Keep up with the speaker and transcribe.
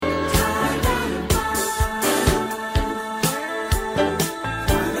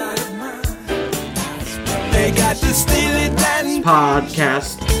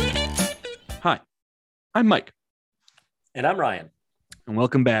podcast. Hi, I'm Mike. And I'm Ryan. And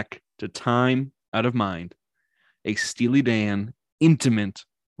welcome back to Time Out of Mind, a Steely Dan intimate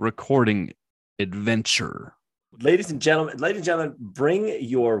recording adventure. Ladies and gentlemen, bring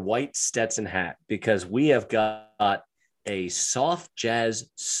your white Stetson hat because we have got a soft jazz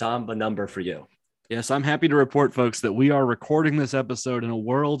samba number for you. Yes, I'm happy to report, folks, that we are recording this episode in a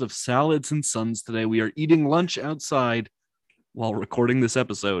world of salads and suns today. We are eating lunch outside while recording this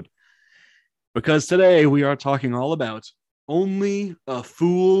episode because today we are talking all about Only a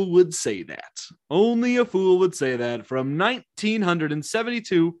Fool Would Say That. Only a Fool Would Say That from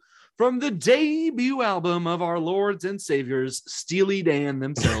 1972, from the debut album of our lords and saviors, Steely Dan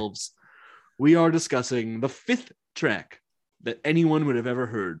themselves. We are discussing the fifth track that anyone would have ever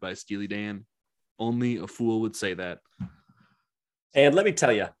heard by Steely Dan. Only a Fool Would Say That. And let me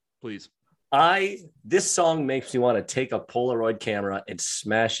tell you, Please. This song makes me want to take a Polaroid camera and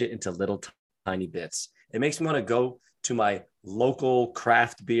smash it into little tiny bits. It makes me want to go to my local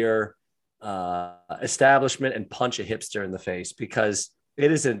craft beer establishment and punch a hipster in the face because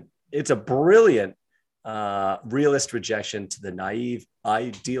it's a brilliant realist rejection to the naive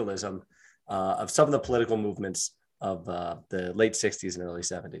idealism of some of the political movements of the late 60s and early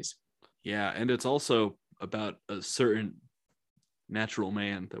 70s. Yeah, and it's also about a certain natural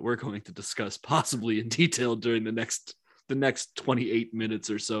man that we're going to discuss possibly in detail during the next 28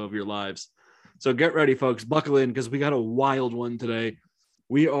 minutes or so of your lives. So get ready, folks. Buckle in because we got a wild one today.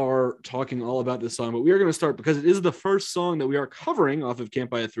 We are talking all about this song, but we are going to start because it is the first song that we are covering off of Can't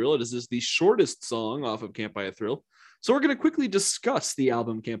Buy a Thrill. It is the shortest song off of Can't Buy a Thrill. So we're going to quickly discuss the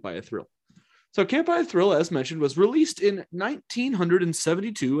album Can't Buy a Thrill. So Can't Buy a Thrill, as mentioned, was released in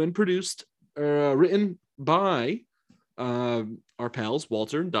 1972 and produced, written by our pals,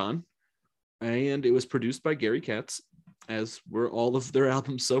 Walter and Don. And it was produced by Gary Katz, as were all of their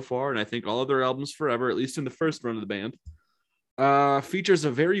albums so far, and I think all of their albums forever, at least in the first run of the band. Features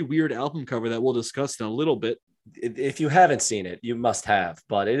a very weird album cover that we'll discuss in a little bit. If you haven't seen it, you must have,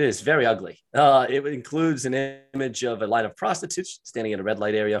 but it is very ugly. It includes an image of a line of prostitutes standing in a red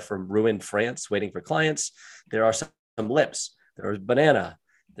light area from ruined France, waiting for clients. There are some lips. There's banana.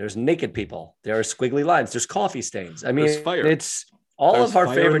 There's naked people. There are squiggly lines. There's coffee stains. I mean, There's fire. It's all There's of our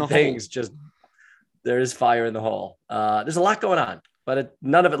fire in favorite the things. hole. Just there is fire in the hole. There's a lot going on, but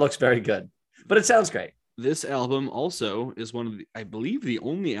none of it looks very good. But it sounds great. This album also is one of the, I believe, the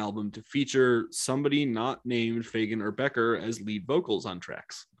only album to feature somebody not named Fagan or Becker as lead vocals on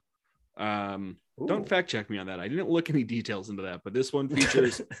tracks. Don't fact check me on that. I didn't look any details into that, but this one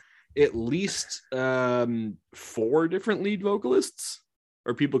features at least 4 different lead vocalists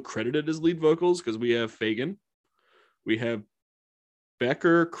or people credited as lead vocals because we have Fagan. We have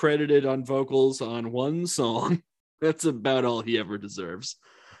Becker credited on vocals on one song. That's about all he ever deserves.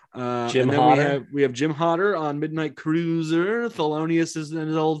 Jim and then Hodder. we have Jim Hodder on Midnight Cruiser, Thelonious and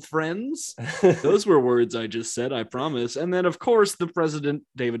his old friends. Those were words I just said, I promise. And then, of course, the president,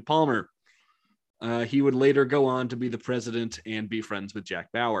 David Palmer. He would later go on to be the president and be friends with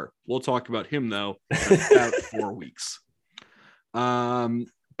Jack Bauer. We'll talk about him, though, in about 4 weeks.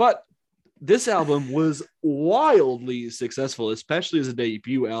 But this album was wildly successful, especially as a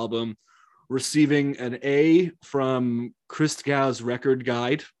debut album, receiving an A from Christgau's Record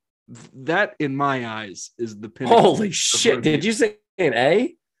Guide. That, in my eyes, is the pinnacle. Holy shit. Did you say an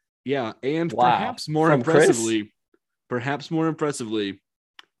A? Yeah, and Wow. perhaps more From impressively,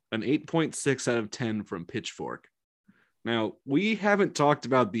 an 8.6 out of 10 from Pitchfork. Now, we haven't talked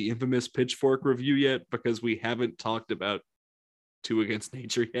about the infamous Pitchfork review yet because we haven't talked about Two Against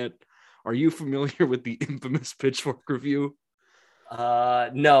Nature yet. Are you familiar with the infamous Pitchfork review?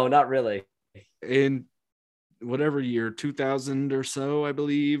 No, not really. In whatever year, 2000 or so, I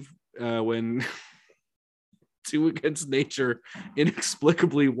believe, when Two Against Nature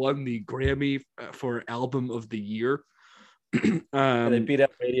inexplicably won the Grammy for Album of the Year. They beat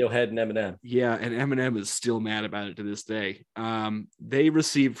up Radiohead and Eminem. Yeah, and Eminem is still mad about it to this day. They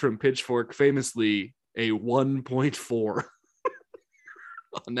received from Pitchfork famously a 1.4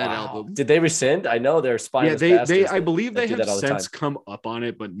 on that album. Did they rescind? I know they're spineless Yeah, bastards. I believe they do have that all the since time. come up on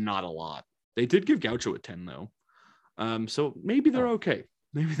it, but not a lot. They did give Gaucho a 10 though. So maybe they're okay.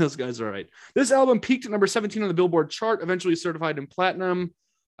 Maybe those guys are all right. This album peaked at number 17 on the Billboard chart, eventually certified in platinum.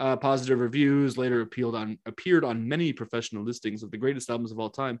 Positive reviews, later appeared on many professional listings of the greatest albums of all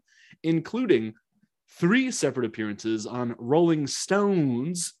time, including 3 separate appearances on Rolling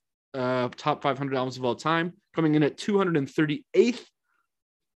Stone's top 500 albums of all time, coming in at 238th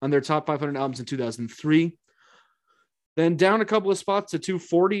on their top 500 albums in 2003. Then down a couple of spots to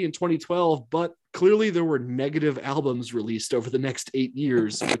 240 in 2012, but clearly there were negative albums released over the next 8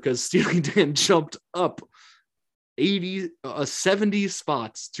 years because Steely Dan jumped up 70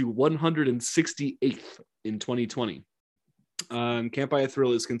 spots to 168th in 2020. Can't Buy a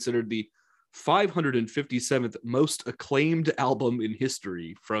Thrill is considered the 557th most acclaimed album in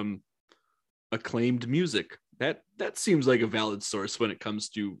history from Acclaimed Music. That seems like a valid source when it comes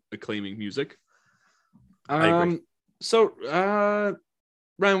to acclaiming music. I agree. So,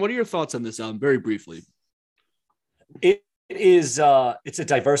 Ryan, what are your thoughts on this album? Very briefly. It is. It's a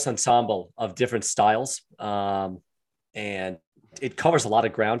diverse ensemble of different styles, and it covers a lot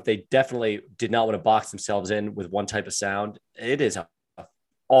of ground. They definitely did not want to box themselves in with one type of sound. It is an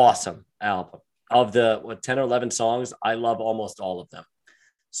awesome album. Of the 10 or 11 songs, I love almost all of them.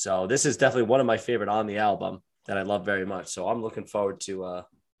 So this is definitely one of my favorite on the album that I love very much. So I'm looking forward to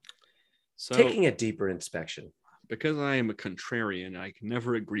taking a deeper inspection. Because I am a contrarian, I can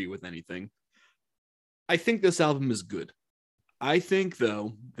never agree with anything. I think this album is good. I think,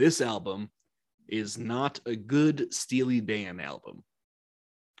 though, this album is not a good Steely Dan album.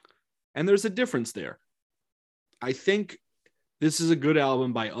 And there's a difference there. I think this is a good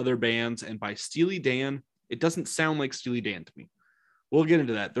album by other bands, and by Steely Dan, it doesn't sound like Steely Dan to me. We'll get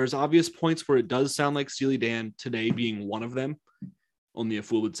into that. There's obvious points where it does sound like Steely Dan, today being one of them. Only a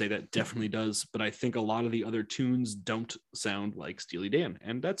fool would say that definitely does, but I think a lot of the other tunes don't sound like Steely Dan,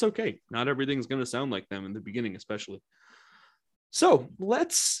 and that's okay. Not everything's going to sound like them in the beginning, especially. So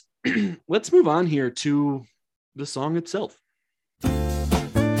let's move on here to the song itself.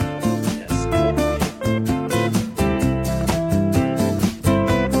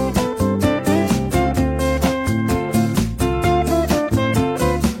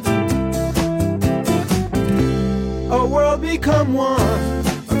 Become one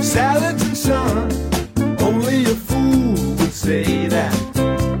of salads and sun. Only a fool would say that.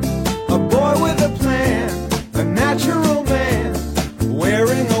 A boy with a plan, a natural man,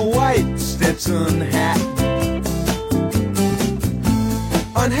 wearing a white Stetson hat.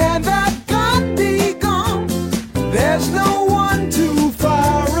 Unhand that gun be gone. There's no one to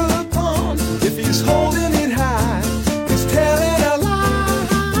fire upon. If he's holding it high, he's telling a lie.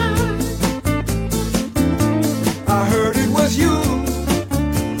 I heard it was you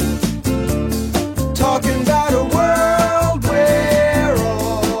talking about a world where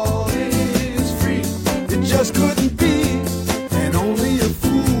all is free. It just couldn't be, and only a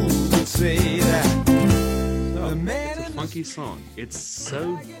fool would say that. It's a funky song. It's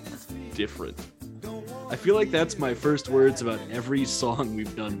so different. I feel like that's my first words about every song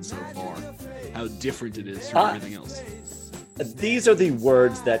we've done so far. How different it is from everything else. These are the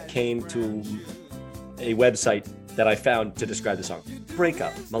words that came to a website that I found to describe the song.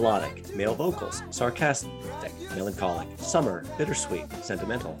 Breakup, melodic, male vocals, sarcastic, melancholic, summer, bittersweet,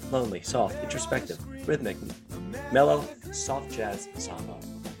 sentimental, lonely, soft, introspective, rhythmic, mellow, soft jazz, samba.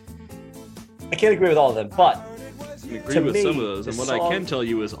 I can't agree with all of them, but I agree with some of those, and what I can tell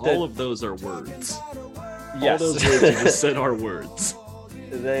you is all of those are words. Yes. All those words you just said are words.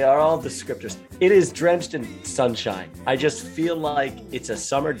 They are all descriptors. It is drenched in sunshine. I just feel like it's a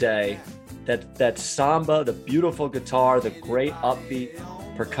summer day. That samba, the beautiful guitar, the great upbeat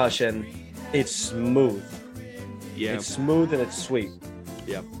percussion, it's smooth. Yeah. It's smooth and it's sweet.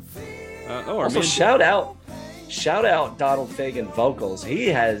 Yep. Also, shout out Donald Fagen vocals.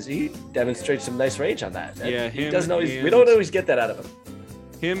 He demonstrates some nice range on that. Yeah, we don't always get that out of him.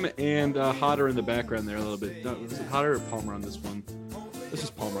 Him and Hodder in the background there a little bit. Was it Hodder or Palmer on this one? This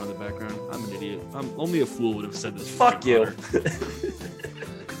is Palmer on the background. I'm an idiot. Only a fool would have said this. Fuck you.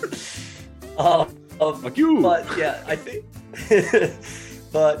 Fuck you. But yeah, I think.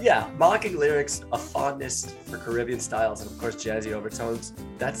 But yeah, mocking lyrics, a fondness for Caribbean styles, and of course jazzy overtones.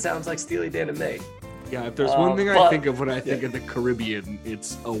 That sounds like Steely Dan to me. Yeah, if there's one thing I think of when I think of the Caribbean,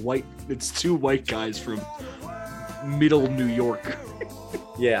 it's two white guys from middle New York.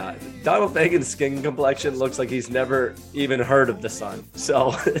 Yeah, Donald Fagen's skin complexion looks like he's never even heard of the sun.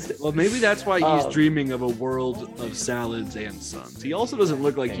 So, well, maybe that's why he's dreaming of a world of salads and suns. He also doesn't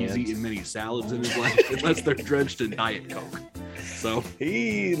look like he's eaten many salads in his life unless they're drenched in Diet Coke. So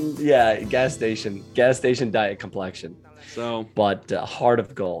gas station diet complexion. So, but heart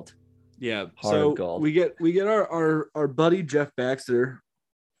of gold. Yeah, heart of gold. We get our buddy Jeff Baxter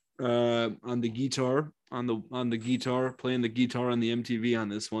on the guitar. On the guitar, playing the guitar on the MTV on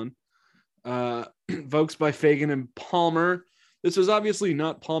this one. Vocals by Fagen and Palmer. This was obviously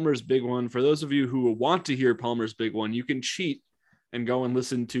not Palmer's big one. For those of you who want to hear Palmer's big one, you can cheat and go and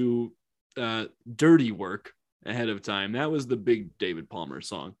listen to Dirty Work ahead of time. That was the big David Palmer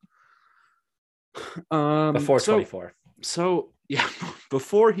song. Before 24. So, yeah,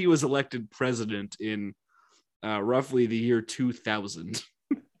 before he was elected president in roughly the year 2000,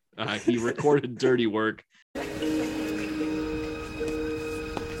 he recorded Dirty Work.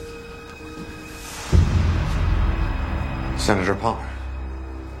 Senator Palmer,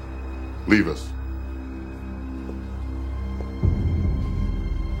 leave us.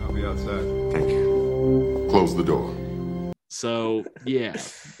 I'll be outside. Thank you. Close the door. So, yeah,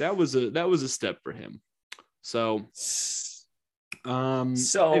 that was a step for him. So,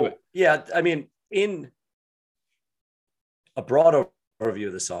 anyway. yeah, I mean, in a broader overview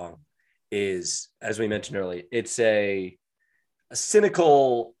of the song is, as we mentioned earlier, it's a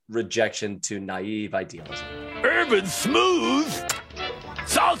cynical rejection to naive idealism. Urban smooth,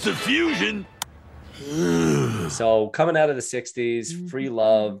 salsa fusion. So coming out of the 60s, free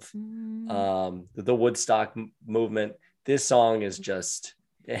love, the Woodstock movement, this song is just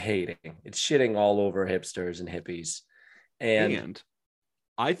hating. It's shitting all over hipsters and hippies. And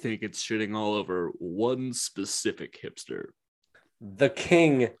I think it's shitting all over one specific hipster. The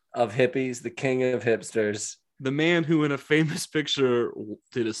king of hippies, the king of hipsters. The man who in a famous picture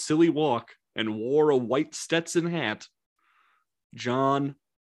did a silly walk and wore a white Stetson hat, John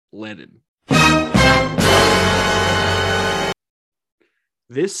Lennon.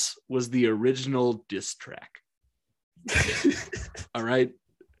 This was the original diss track. All right.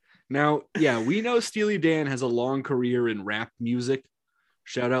 Now, yeah, we know Steely Dan has a long career in rap music.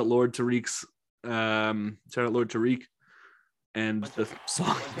 Shout out Lord Tariq. And the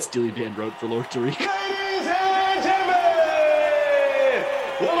song that Steely Dan wrote for Lord Tariq. Ladies and gentlemen,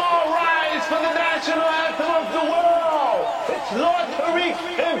 we'll all rise for the national anthem of the world. It's Lord Tariq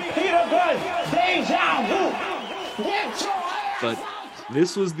and Peter Gunn. Deja vu. Get your ass. But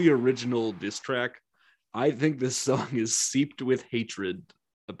this was the original diss track. I think this song is seeped with hatred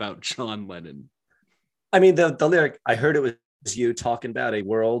about John Lennon. I mean, the lyric, I heard it was you talking about a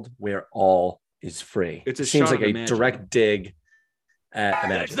world where all is free. It seems like a direct dig at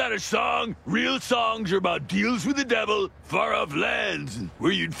Imagine. That's not a song. Real songs are about deals with the devil, far off lands, and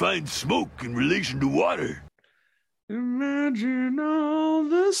where you'd find smoke in relation to water. Imagine all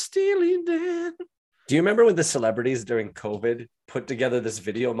the Steely Dan. Do you remember when the celebrities during COVID put together this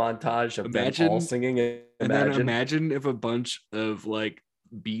video montage of them all singing Imagine? And then imagine if a bunch of like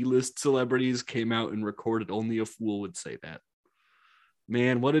B-list celebrities came out and recorded Only a Fool Would Say That.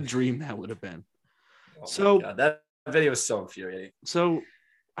 Man, what a dream that would have been. Oh so God, that video is so infuriating. So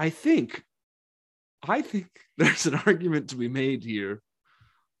I think there's an argument to be made here.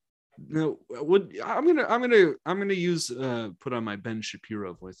 No, I'm gonna use put on my Ben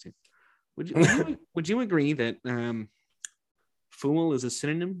Shapiro voice here. Would you agree that fool is a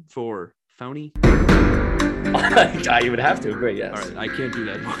synonym for phony? I would have to agree, yes. All right, I can't do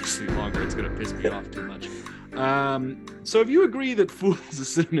that voice any longer. It's going to piss me off too much. So if you agree that fool is a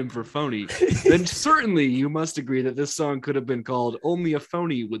synonym for phony, then certainly you must agree that this song could have been called Only a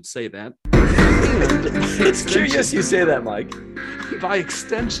Phony Would Say That. It's curious you say that, Mike. By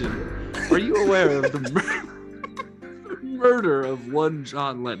extension, are you aware of the murder of one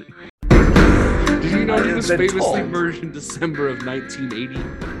John Lennon? Did you know he was famously murdered in December of 1980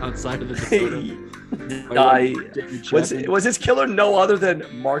 outside of the Dakota? Was his killer no other than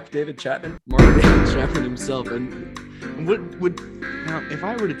Mark David Chapman? Mark David Chapman himself. And now, if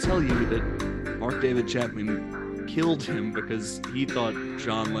I were to tell you that Mark David Chapman killed him because he thought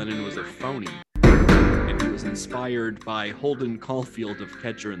John Lennon was a phony and he was inspired by Holden Caulfield of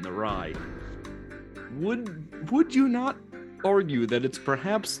Catcher in the Rye, would you not argue that it's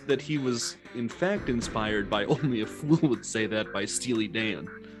perhaps that he was in fact inspired by Only a Fool Would Say That by Steely Dan?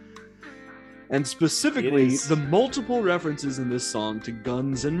 And specifically, the multiple references in this song to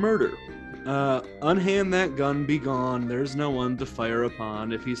guns and murder. Unhand that gun, be gone. There's no one to fire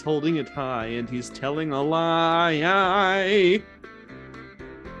upon. If he's holding it high and he's telling a lie, I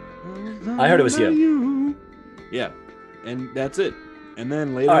heard it was you. Yeah, and that's it. And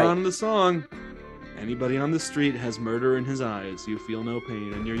then later on in the song, anybody on the street has murder in his eyes. You feel no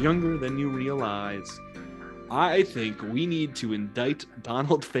pain, and you're younger than you realize. I think we need to indict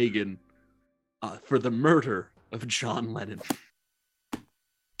Donald Fagen for the murder of John Lennon.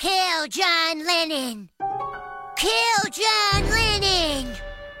 Kill John Lennon! Kill John Lennon!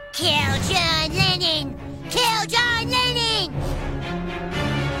 Kill John Lennon! Kill John Lennon!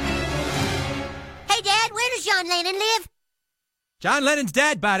 Hey, Dad, where does John Lennon live? John Lennon's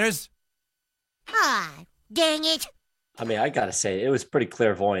dead, Butters. Ah, dang it. I mean, I gotta say, it was pretty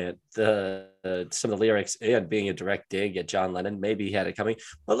clairvoyant. Some of the lyrics and being a direct dig at John Lennon, maybe he had it coming.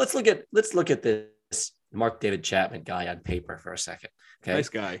 But let's look at this Mark David Chapman guy on paper for a second. Okay, Nice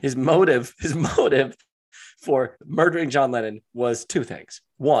guy. His motive for murdering John Lennon was two things.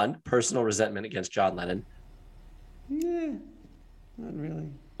 One, personal resentment against John Lennon. Yeah, not really.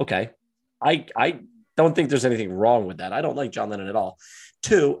 Okay. I don't think there's anything wrong with that. I don't like John Lennon at all.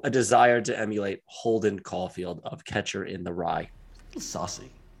 Two, a desire to emulate Holden Caulfield of Catcher in the Rye. A little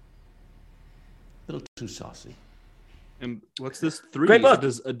saucy. A little too saucy. And what's this? 3? Great book.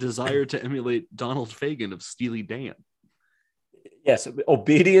 A desire to emulate Donald Fagen of Steely Dan. Yes,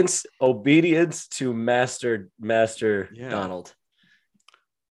 obedience to Master Donald.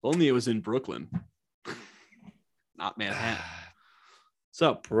 Only it was in Brooklyn, not Manhattan.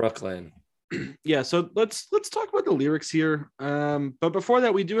 So Brooklyn. Yeah, so let's talk about the lyrics here. But before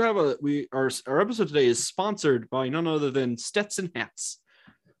that, we do have our episode today is sponsored by none other than Stetson hats.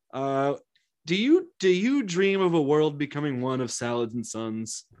 Do you dream of a world becoming one of salads and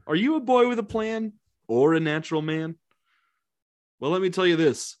suns? Are you a boy with a plan or a natural man? Well, let me tell you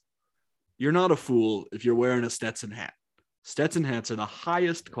this. You're not a fool if you're wearing a Stetson hat. Stetson hats are the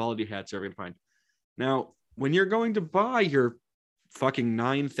highest quality hats you're ever going to find. Now, when you're going to buy your fucking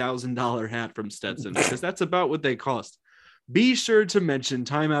 $9,000 hat from Stetson, because that's about what they cost, be sure to mention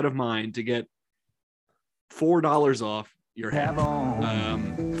Time Out of Mind to get $4 off your hat.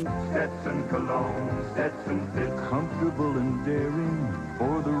 Stetson cologne, Stetson fit, comfortable and daring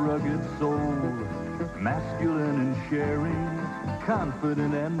for the rugged soul, masculine and sharing,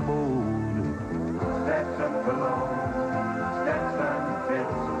 confident and bold. Stetson cologne, Stetson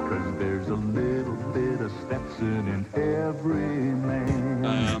fits, 'cause there's a little bit of Stetson in every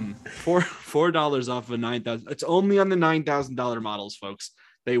man. $4 off of a $9,000. It's only on the $9,000 models, folks.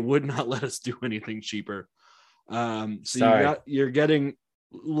 They would not let us do anything cheaper. So you're getting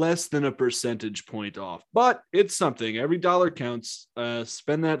less than a percentage point off, but it's something. Every dollar counts.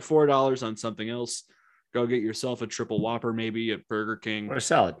 Spend that $4 on something else. Go get yourself a triple Whopper, maybe at Burger King, or a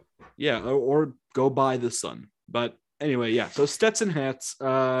salad. Yeah, or go buy the Sun. But anyway, yeah. So Stetson hats.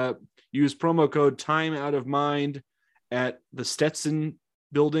 Use promo code Time Out of Mind at the Stetson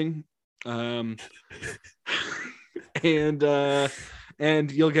building, and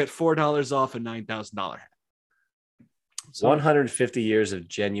you'll get $4 off a $9,000 hat. So, 150 years of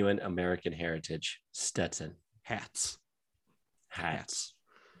genuine American heritage. Stetson hats.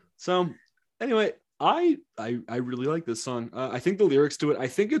 So anyway, I really like this song. I think the lyrics to it, I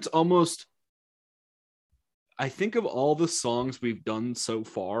think of all the songs we've done so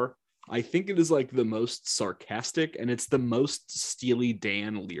far, I think it is like the most sarcastic, and it's the most Steely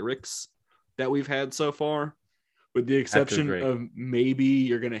Dan lyrics that we've had so far, with the exception of maybe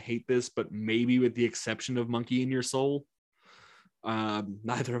you're going to hate this, but maybe with the exception of Monkey in Your Soul.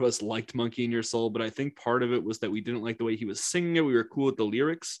 Neither of us liked Monkey in Your Soul, but I think part of it was that we didn't like the way he was singing it. We were cool with the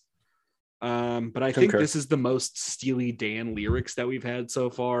lyrics. But I think this is the most Steely Dan lyrics that we've had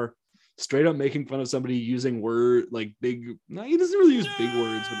so far. Straight up making fun of somebody using big. No, he doesn't really use big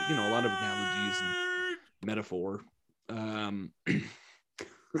words, but a lot of analogies and metaphor.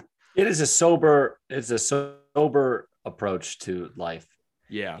 It's a sober approach to life.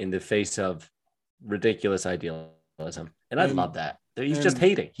 Yeah. In the face of ridiculous idealism. And I love that. He's just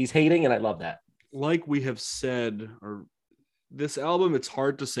hating. He's hating, and I love that. Like we have said, this album, it's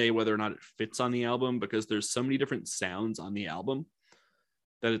hard to say whether or not it fits on the album, because there's so many different sounds on the album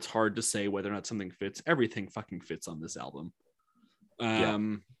that it's hard to say whether or not something fits. Everything fucking fits on this album.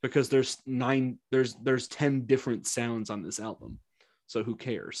 Because there's 10 different sounds on this album. So who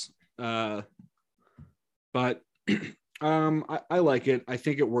cares? But I like it. I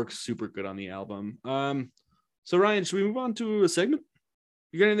think it works super good on the album. So Ryan, should we move on to a segment?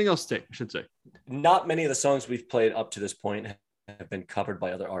 You got anything else to say? I should say. Not many of the songs we've played up to this point have been covered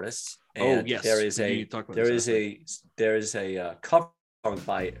by other artists. And yes, there is a cover song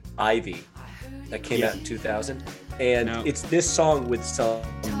by Ivy that came out in 2000, and it's this song with some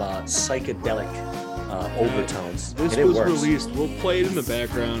psychedelic overtones. This was released. We'll play it in the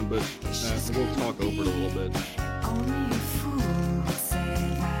background, but we'll talk over it a little bit.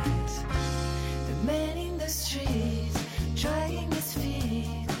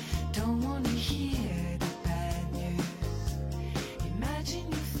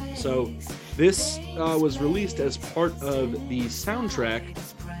 So this was released as part of the soundtrack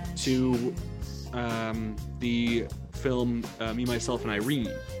to the film Me, Myself, and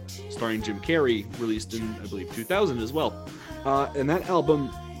Irene, starring Jim Carrey, released in, I believe, 2000 as well. And that album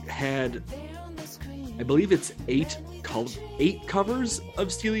had, I believe it's eight covers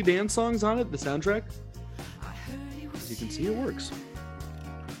of Steely Dan songs on it, the soundtrack. As you can see, it works.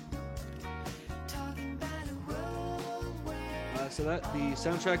 So that the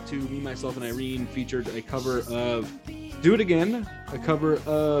soundtrack to Me, Myself, and Irene featured a cover of Do It Again, a cover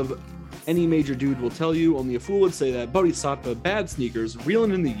of Any major dude will tell you, only a fool would say that. Bodhisattva, Bad Sneakers,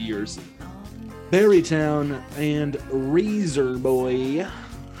 Reelin' in the Years, Berrytown, and Razor Boy.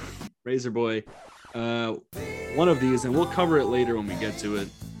 Razor Boy. One of these, and we'll cover it later when we get to it,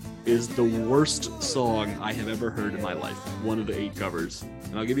 is the worst song I have ever heard in my life. One of the 8 covers.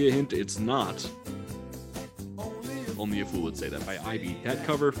 And I'll give you a hint, it's not Only a Fool Would Say That by Ivy. That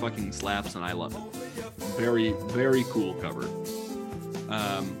cover fucking slaps and I love it. Very, very cool cover.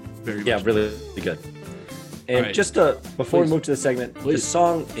 Very yeah, much really good. And right. just before we move to the segment, the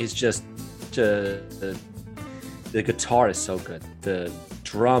song is just the guitar is so good. The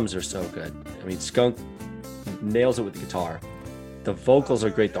drums are so good. I mean, Skunk nails it with the guitar. The vocals are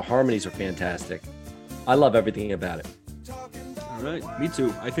great. The harmonies are fantastic. I love everything about it. All right, me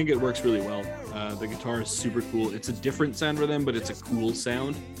too. I think it works really well. The guitar is super cool. It's a different sound for them, but it's a cool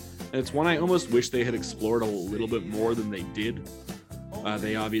sound. And it's one I almost wish they had explored a little bit more than they did.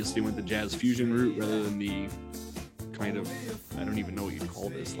 They obviously went the jazz fusion route rather than the kind of, I don't even know what you'd call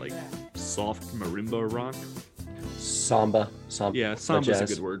this, like soft marimba rock. Samba. Yeah, samba's a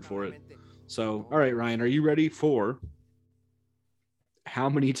good word for it. So, all right, Ryan, are you ready for how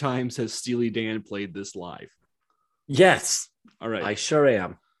many times has Steely Dan played this live? Yes. All right. I sure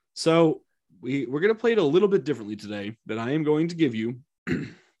am. So we're going to play it a little bit differently today, that I am going to give you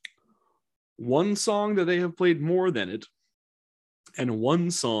one song that they have played more than it, and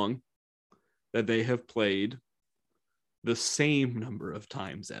one song that they have played the same number of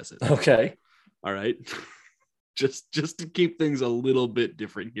times as it. Okay. All right. just to keep things a little bit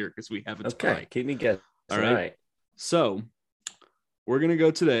different here, because we haven't. Okay. Keep me guessing. All right. So we're going to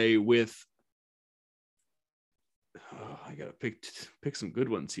go today with, I got to pick some good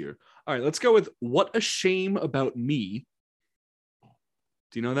ones here. All right, let's go with What a Shame About Me.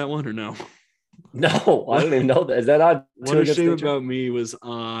 Do you know that one or no? No, I don't even know that. Is that on What a Shame About Me was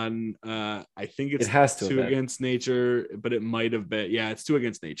on, I think it has to Two Against Nature, but it might have been, yeah, it's Two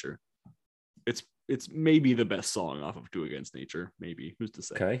Against Nature. It's maybe the best song off of Two Against Nature, maybe. Who's to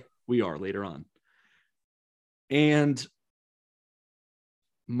say? Okay. We are later on. And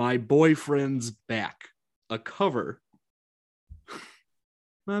My Boyfriend's Back, a cover.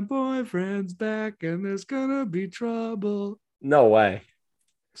 My boyfriend's back and there's gonna be trouble. No way.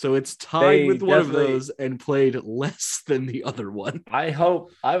 So it's tied with one of those and played less than the other one. I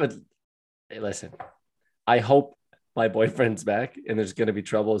hope My Boyfriend's Back and There's Gonna Be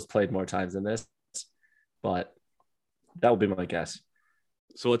Trouble is played more times than this, but that would be my guess.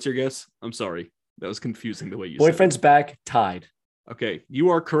 So what's your guess? I'm sorry. That was confusing the way you Boyfriend's said it. Back, tied. Okay, you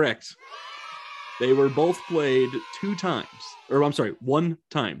are correct. They were both played 2 times. Or I'm sorry, 1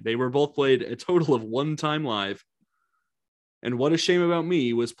 time. They were both played a total of 1 time live. And What a Shame About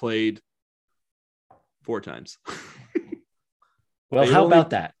Me was played 4 times. Well, how about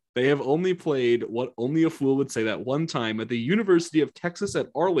that? They have only played What Only a Fool Would Say That 1 time at the University of Texas at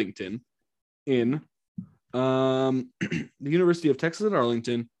Arlington in the University of Texas at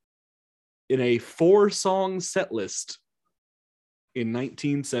Arlington in a 4-song set list in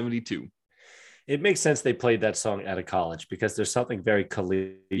 1972. It makes sense they played that song at a college because there's something very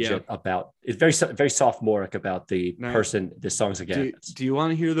collegiate about it. Very sophomoric about the person this song's against. Do you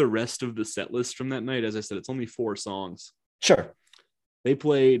want to hear the rest of the set list from that night? As I said, it's only 4 songs. Sure. They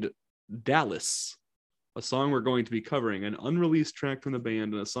played Dallas, a song we're going to be covering, an unreleased track from the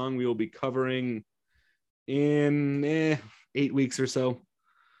band, and a song we will be covering in 8 weeks or so.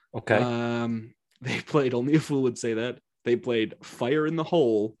 Okay. They played Only a Fool Would Say That. They played Fire in the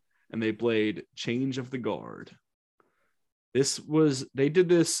Hole, and they played Change of the Guard. They did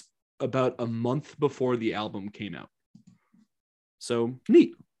this about a month before the album came out. So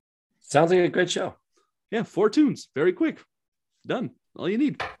neat. Sounds like a great show. Yeah, 4 tunes, very quick. Done. All you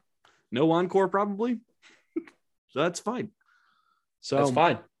need. No encore, probably. So that's fine. So that's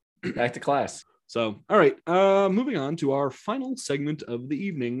fine. Back to class. So, all right. Moving on to our final segment of the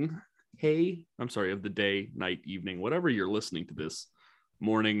evening. Of the day, night, evening, whatever you're listening to this.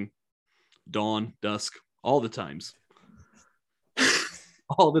 Morning, dawn, dusk, all the times.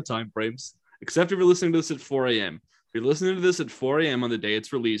 All the time frames. Except if you're listening to this at 4 a.m. If you're listening to this at 4 a.m. on the day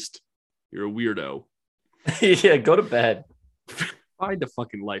it's released, you're a weirdo. Yeah, go to bed. Find a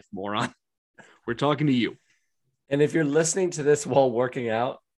fucking life, moron. We're talking to you. And if you're listening to this while working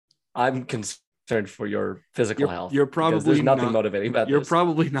out, I'm concerned for your physical health. You're probably there's nothing motivating about this. You're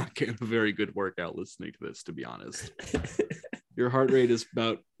probably not getting a very good workout listening to this, to be honest. Your heart rate is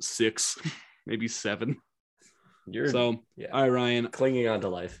about 6, maybe 7. All right, Ryan. Clinging on to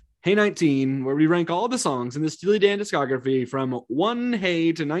life. Hey 19, where we rank all the songs in the Steely Dan discography from 1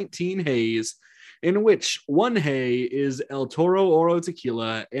 Hey to 19 Hays. in which 1 hay is El Toro Oro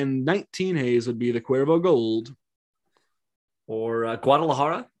Tequila and 19 hays would be the Cuervo Gold. Or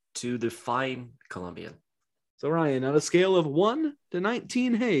Guadalajara to the fine Colombian. So Ryan, on a scale of 1 to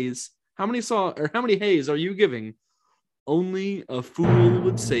 19 hays, how many hays are you giving? Only a fool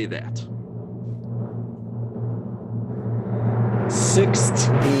would say that.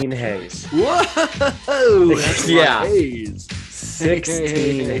 16 hays. Whoa! That's Yeah. hays.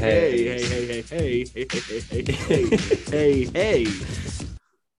 16 hays. Hey.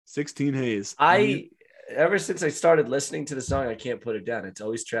 16 hays. Ever since I started listening to the song, I can't put it down. It's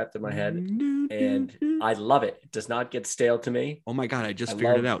always trapped in my head, and I love it. It does not get stale to me. Oh my God, I just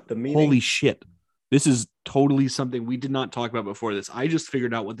figured it love out. the meaning. Holy shit. This is totally something we did not talk about before this. I just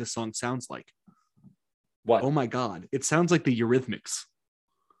figured out what this song sounds like. What? Oh my God. It sounds like the Eurythmics.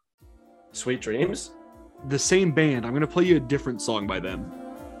 Sweet Dreams? The same band. I'm going to play you a different song by them.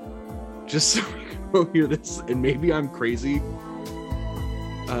 Just so we can go hear this. And maybe I'm crazy.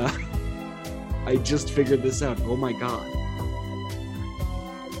 I just figured this out. Oh my God.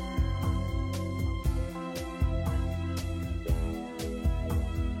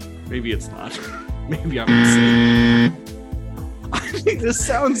 Maybe it's not. Maybe I'm insane. I think this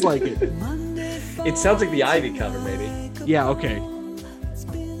sounds like it. It sounds like the Ivy cover, maybe. Yeah, okay.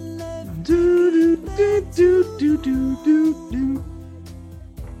 Do, do, do, do, do, do, do.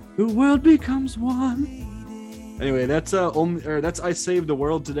 The world becomes one. Anyway, that's I Saved the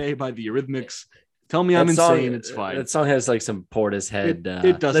World Today by the Eurythmics. Tell me I'm insane, it's fine. That song has like some Portishead.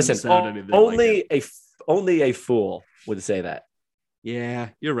 It doesn't sound anything only like it. Only a fool would say that. Yeah,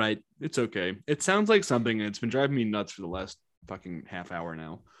 you're right. It's okay. It sounds like something, and it's been driving me nuts for the last fucking half hour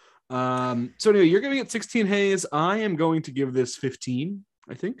now. So anyway, you're giving it 16 hays. I am going to give this 15,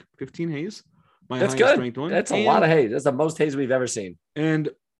 I think. 15 hays. That's good. That's a lot of hays. That's the most hays we've ever seen. And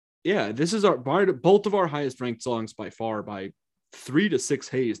yeah, this is both of our highest ranked songs by far, by 3 to 6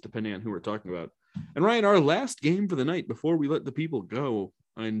 hays, depending on who we're talking about. And Ryan, our last game for the night before we let the people go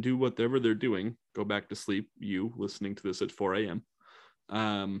and do whatever they're doing, go back to sleep, you listening to this at 4 a.m.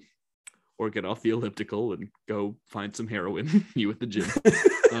 Or get off the elliptical and go find some heroin, you at the gym.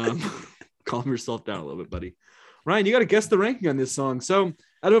 Calm yourself down a little bit, buddy. Ryan, you got to guess the ranking on this song. So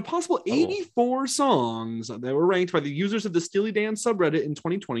out of a possible 84 songs that were ranked by the users of the Steely Dan subreddit in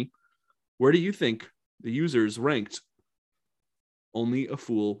 2020, where do you think the users ranked Only a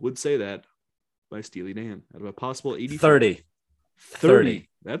Fool Would Say That by Steely Dan? Out of a possible 84. 30.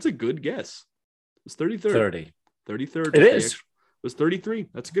 That's a good guess. It's 33rd. 33rd. It is. It was 33.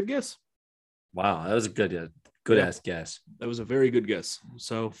 That's a good guess. Wow, that was a good ass guess. That was a very good guess.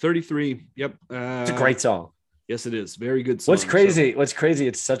 So 33. Yep. It's a great song. Yes, it is. Very good song. What's crazy?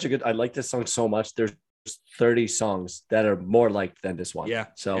 It's such a good. I like this song so much. There's 30 songs that are more liked than this one. Yeah.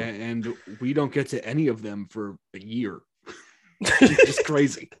 So and we don't get to any of them for a year. It's just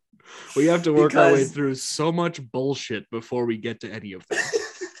crazy. We have to work our way through so much bullshit before we get to any of them.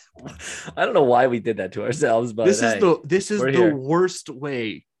 I don't know why we did that to ourselves, but this is the worst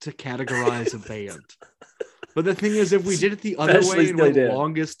way to categorize a band. But the thing is, if we did it the other way and went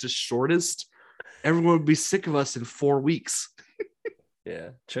longest to shortest, everyone would be sick of us in 4 weeks.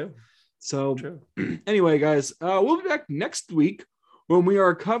 Yeah, true. So anyway, guys, we'll be back next week when we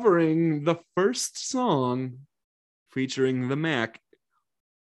are covering the first song featuring the Mac.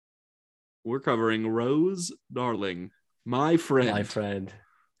 We're covering Rose Darling, my friend.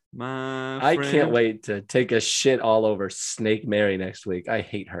 I can't wait to take a shit all over Snake Mary next week. I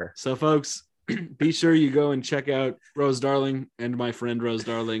hate her. So, folks, be sure you go and check out Rose Darling and my friend Rose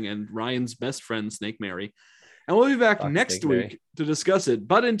Darling and Ryan's best friend, Snake Mary. And we'll be back next week to discuss it.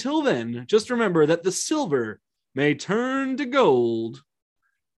 But until then, just remember that the silver may turn to gold.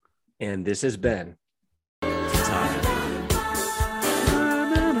 And this has been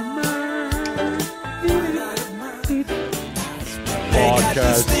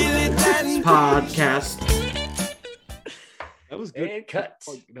podcast. That was good. And cut.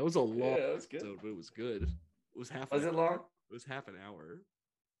 That was a long episode, but it was good. It was half. Was it long? It was half an hour.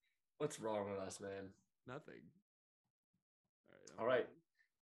 What's wrong with us, man? Nothing. All right.